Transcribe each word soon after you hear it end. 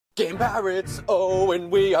Game Pirates, oh,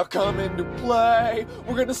 and we are coming to play.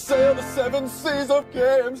 We're gonna sail the 7 seas of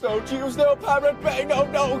games. No Jews, no Pirate Bay, no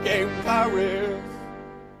Game Pirates.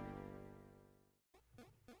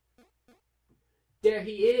 There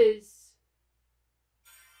he is.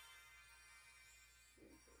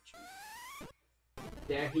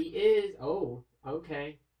 There he is. Oh,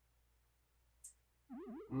 okay.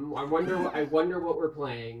 I wonder what we're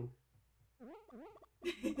playing.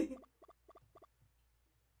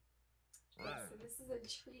 So this is a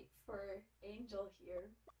treat for Angel here.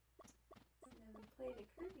 He's never played a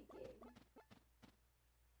Kirby game.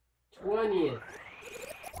 20th.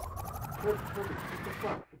 What the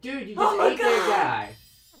fuck? Dude, you just ate that guy.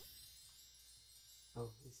 Oh,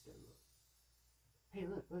 he's still alive. Hey,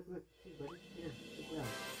 look. Hey, buddy. Yeah, check it out.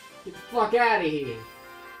 Get the fuck out of here.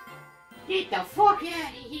 Get the fuck out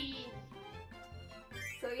of here.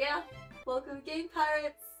 So yeah, welcome to Game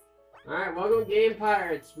Pirates. Alright, welcome to Game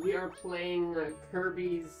Pirates. We are playing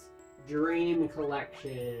Kirby's Dream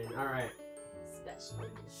Collection. Alright. Special.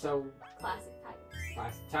 So, Classic titles.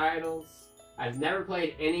 classic titles. I've never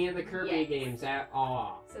played any of the Kirby games at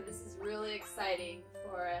all. So this is really exciting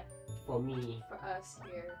For me. for us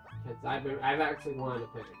here. Because I've actually wanted to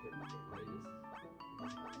play the Kirby game.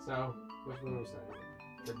 So, which one are we starting with?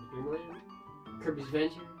 Kirby's Dreamland? Kirby's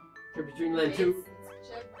Adventure? Kirby's Dreamland 2?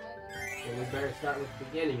 And we better start with the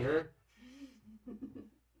beginning, huh?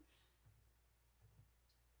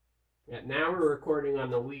 Yeah, now we're recording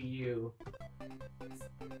on the Wii U.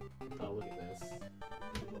 Oh, look at this.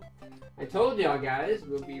 I told y'all guys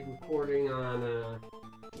we'll be recording on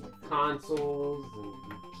consoles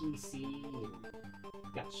and PC.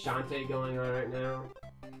 And got Shantae going on right now.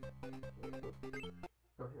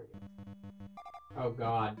 Oh, here we go. Oh,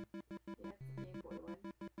 God. Yeah, it's the Game Boy one.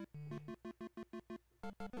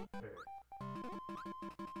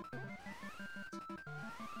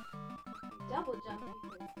 Double jump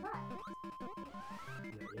equals 5.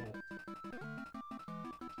 Not yet.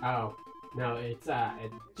 Oh, no, it's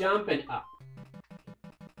jump and up.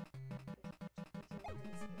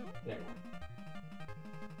 There we go.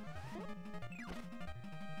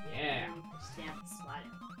 Yeah. Stamp slide.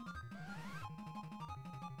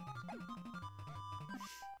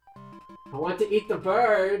 I want to eat the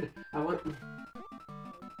bird. I want. Oops.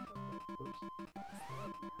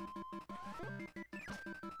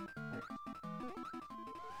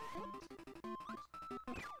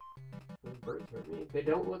 Those birds hurt me. They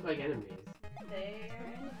don't look like enemies. They're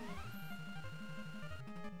enemies.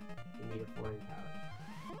 Give me your flying power.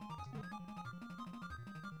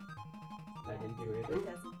 That didn't do It anything.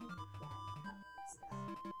 doesn't give you flying powers.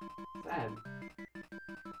 Sad.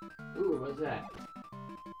 Ooh, what's that?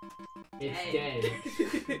 It's Hey. dead.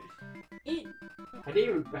 Eat. I didn't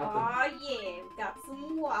even about Oh yeah, we got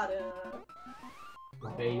some water. the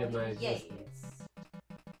bane of my Oh, yes. existence.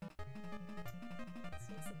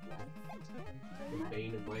 Source of blood. The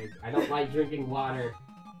bane of my. I don't like drinking water.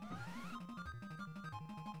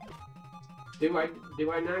 Do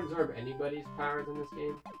I not absorb anybody's powers in this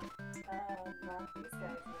game? Not these guys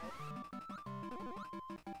yet.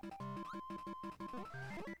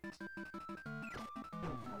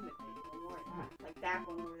 I'm gonna make one more. Like that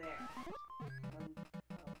one over there.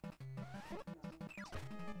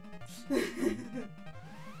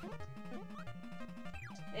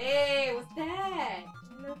 Hey, what's that?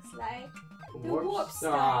 It looks like the Warp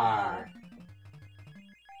Star.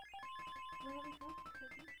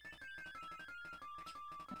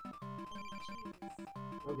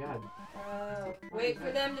 Oh god. Oh, wait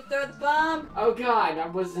for them to throw the bomb. Oh god, I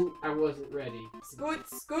wasn't ready. Scoot,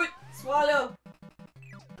 scoot, swallow.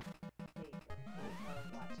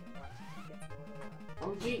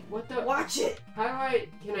 Oh gee, what the? Watch it. How do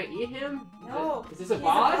can I eat him? No. Is this a he's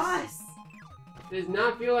boss? Does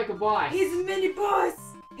not feel like a boss. He's a mini boss.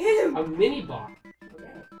 Hit him. A mini boss.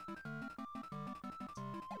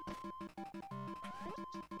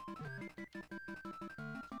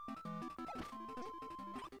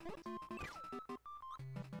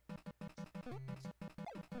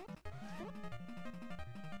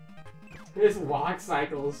 This walk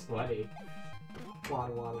cycle is funny.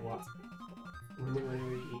 Water. When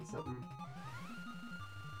we eat something.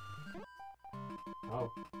 Oh.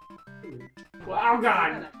 Well, oh god!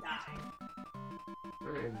 I'm gonna die.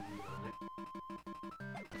 I'm not.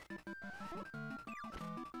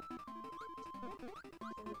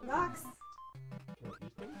 Blocks. Can I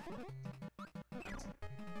eat them?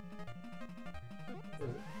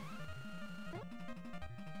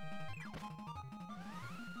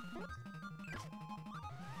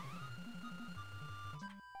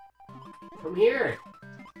 Come here!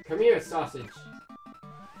 Come here, sausage!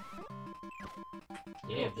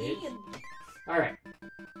 Yeah. bitch. Ian. Alright.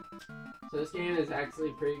 So this game is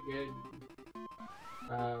actually pretty good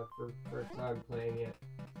for first time playing it.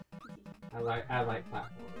 I like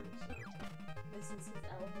platformers, so. This is his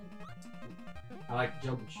element. I like to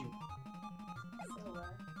jump and shoot. So,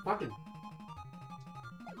 Fucking.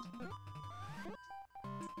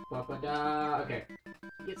 Ba-ba-da. Okay.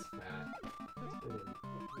 He gets fat. He's adorable.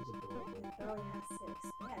 it barely has to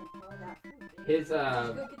expand all that food. Baby. His, Did you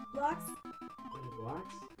go get the blocks?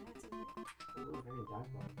 blocks? That's okay. Oh, very dark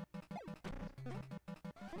block.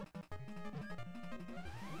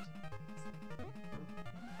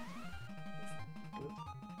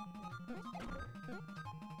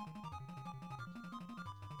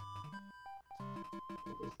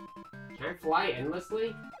 Can I fly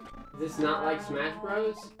endlessly? Is this not like Smash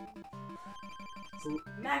Bros?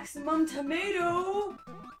 Maximum tomato!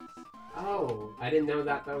 Oh, I didn't know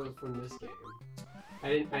that was from this game. I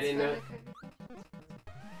didn't know.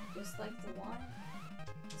 Just like the one.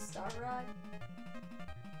 The Star Rod.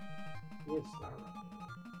 Yes, Star Rod.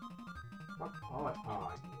 Fuck all it.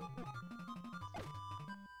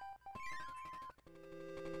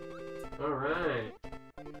 Oh, alright.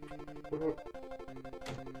 I'm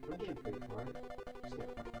getting pretty far. Just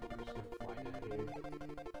gonna fly down here.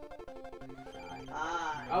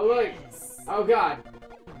 Ah, Oh, look! yes. Oh, God!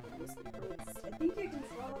 I think you can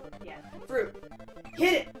swallow it. Yeah. Fruit.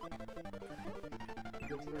 Hit it!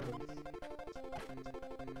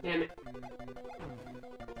 Damn it! You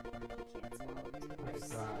can't swallow it. Okay,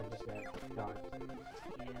 so I just got dodged.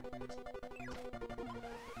 Yeah.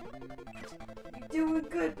 You're doing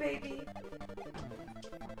good, baby.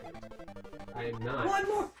 I am not. One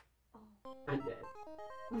more! I'm dead.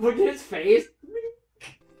 Look at his face!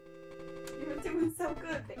 You were doing so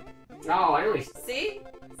good, baby. Oh, I only. See?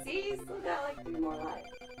 See? You still got like 3 more lives.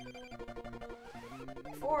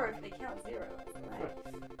 4 if they count 0. Right?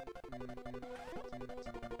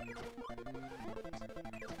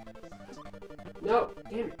 No!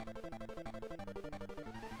 Damn it!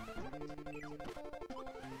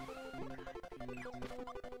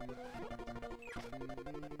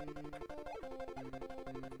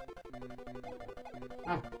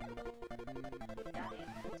 Oh. Got it.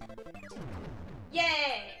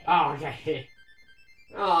 Yay! Oh, okay.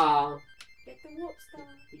 Oh, Get the whoop star.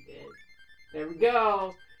 he did. There we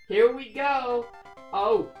go. Here we go.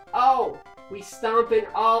 Oh, oh, we stomping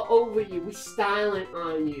all over you. We styling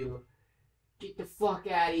on you. Get the fuck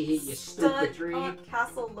out of here, you stupid Stunt tree. on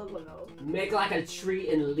Castle Logo. Make like a tree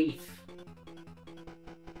and leaf.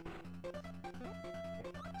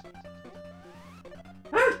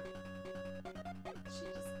 Huh? She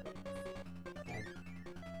just...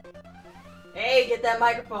 Hey, get that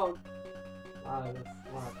microphone. Wow, that's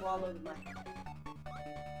a lot. Swallow the mic.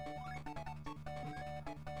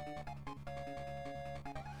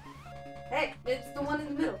 Hey, it's the one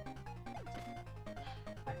in the middle.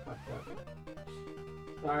 I fucked up.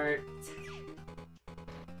 Sorry.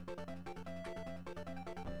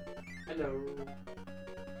 Hello.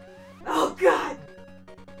 Oh God!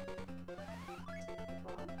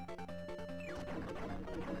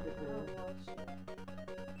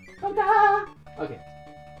 Okay.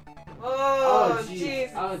 Oh, jeez.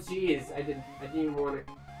 jeez. Oh jeez. I didn't even want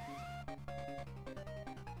to.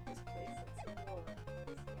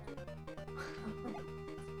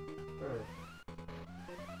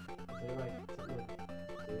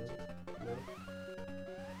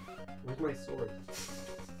 Where's my sword?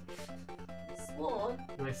 Sword?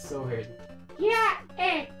 My sword. Yeah,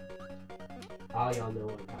 eh. Oh, y'all know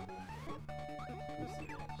what I'm talking about. You see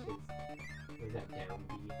that shit? Where's that down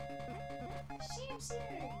B?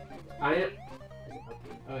 I am. Is it up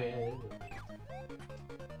here? Oh yeah, it is.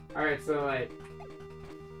 Alright, so like.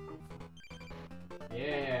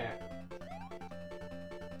 Yeah.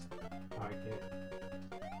 Oh, I can't.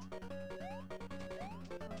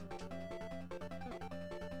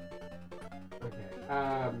 Okay.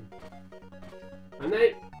 I'm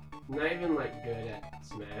not even like good at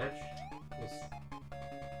Smash. Just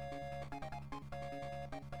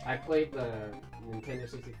I played the Nintendo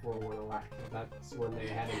 64 one a lot. That's when they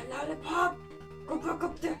had it. Lollipop! Go back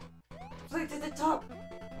up there! Fly to the top!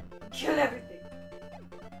 Kill everything!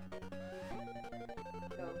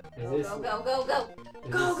 Is Go, this go, go, go, go!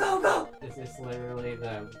 is Go, this- go, go! Is this literally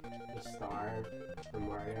the star from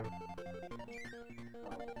Mario?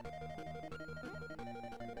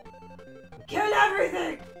 Kill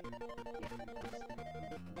everything!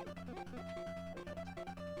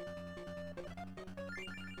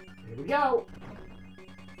 Here we go!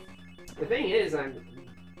 The thing is, I'm...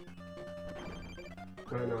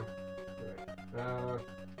 Oh no.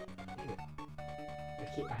 Okay.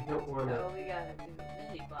 I don't wanna. Oh, we gotta do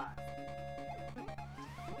mini boss.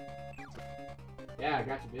 Yeah, I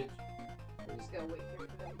got you, bitch. I'm just gonna wait here for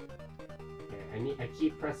them. Okay, I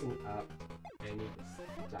keep pressing up. I need to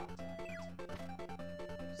stop that.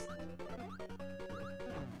 Just gonna wait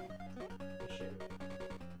there. I should.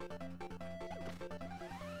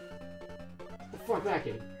 The fuck back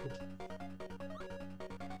in.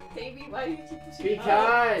 Baby, why do you keep pushing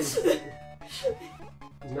Because up?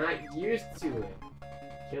 I'm not used to it.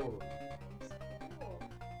 Kill him.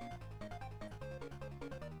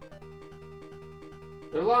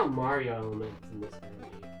 There's a lot of Mario elements in this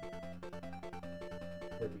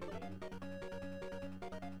Kirby game.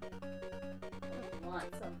 I want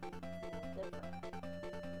something different.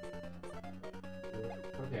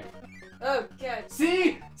 Okay. Oh, God.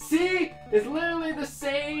 See? See? It's literally the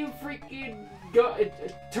same freaking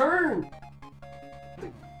turn!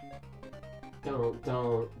 Don't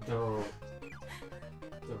stop, don't.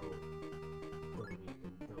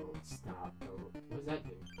 What does that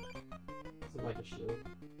do? Is it like a shield?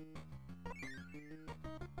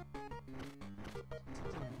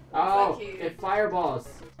 Oh, it fireballs.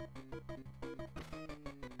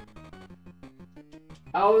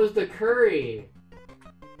 Oh, it was the curry.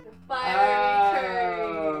 The fiery curry.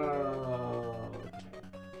 Oh.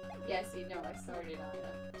 Yes, you know I started on it.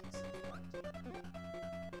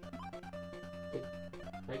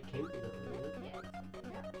 I came to that, right? Yeah.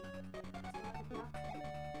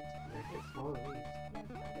 I can't follow these. The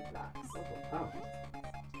blocks. Oh.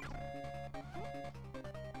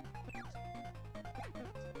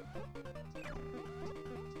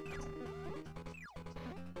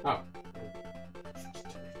 Oh.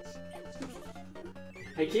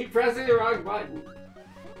 I keep pressing the wrong button.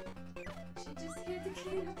 She just had to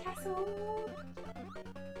clean her castle.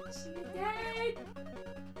 She's dead.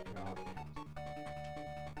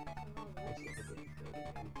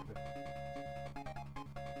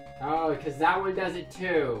 Oh, because that one does it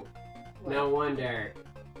too. What? No wonder.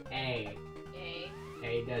 A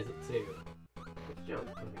A. does it too. Let's jump.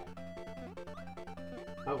 Okay.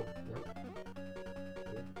 Oh, no.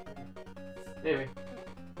 Anyway,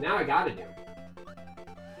 now I gotta do it.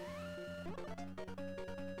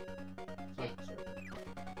 Can't kill me.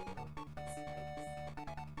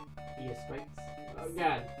 He has spikes. Oh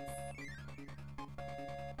god.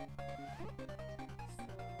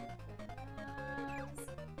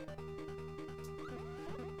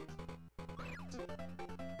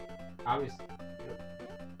 Obviously.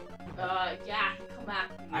 Yeah, come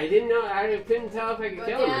after me. I didn't know. I couldn't tell if I could Go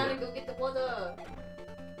kill down him. and go get the water.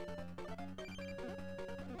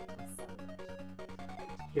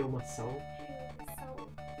 Heal my soul. So,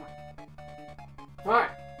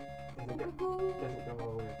 Fuck! Doesn't go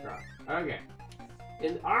all the way across. Okay.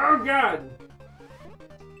 And oh god!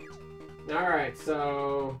 Alright,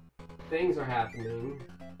 so things are happening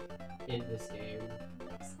in this game.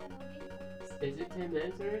 Is it 10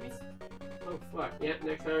 minutes already? Oh fuck. Yep,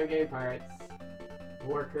 next time on Game Pirates.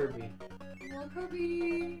 More Kirby. More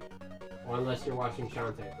Kirby. Or unless you're watching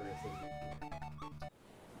Shantae person.